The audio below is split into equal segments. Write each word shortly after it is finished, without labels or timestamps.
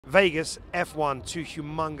Vegas, F1, two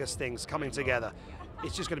humongous things coming together.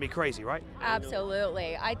 It's just going to be crazy, right?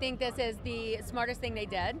 Absolutely. I think this is the smartest thing they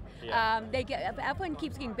did. Yeah. F1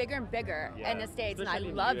 keeps getting bigger and bigger in the States, and I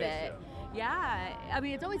love it. Yeah, I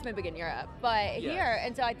mean, it's always been big in Europe, but here,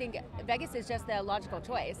 and so I think Vegas is just the logical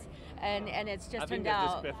choice, and it's just turned out.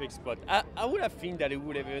 I think that's the perfect spot. I would have think that it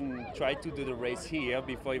would even try to do the race here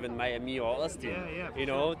before even Miami or Austin. You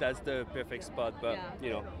know, that's the perfect spot, but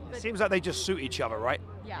you know. It seems like they just suit each other, right?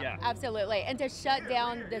 Yeah, absolutely. And to shut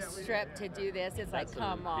down the strip to do this, it's like,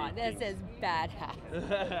 come on, this is badass.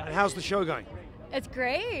 And how's the show going? It's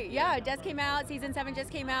great. Yeah, it just came out. Season 7 just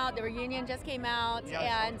came out. The reunion just came out,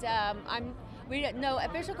 and we don't know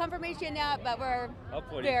official confirmation yet, but we're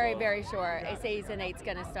very sure season 8's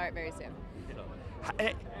going to start very soon.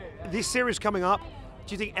 This series coming up,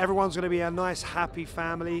 do you think everyone's going to be a nice, happy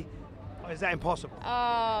family? Or is that impossible?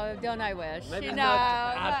 Oh, don't I wish? Maybe no,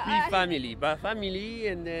 not happy family, but family,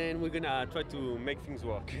 and then we're gonna try to make things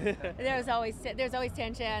work. There's always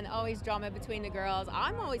tension, always drama between the girls.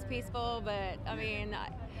 I'm always peaceful, but I mean,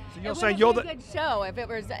 so you're saying you're the good show if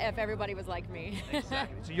everybody was like me.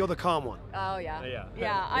 Exactly. So you're the calm one. Oh yeah.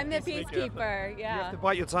 I'm the peacekeeper. Yeah. You have to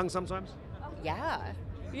bite your tongue sometimes.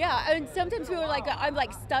 Yeah, and sometimes people are like, I'm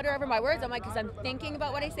like stutter over my words. I'm like, because I'm thinking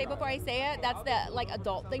about what I say before I say it. That's the like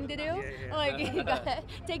adult thing to do. Like, you gotta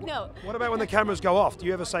take note. What about when the cameras go off? Do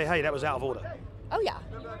you ever say, hey, that was out of order? Oh yeah.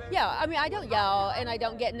 I mean, I don't yell and I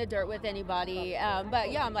don't get in the dirt with anybody.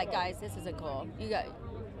 But yeah, I'm like, guys, this isn't cool.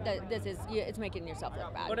 It's making yourself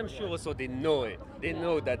look bad. But I'm sure also they know it. They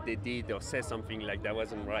know that they did or said something like that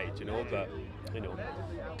wasn't right, you know. But you know.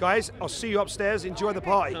 Guys, I'll see you upstairs. Enjoy the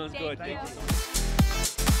party. Sounds good. Thank you.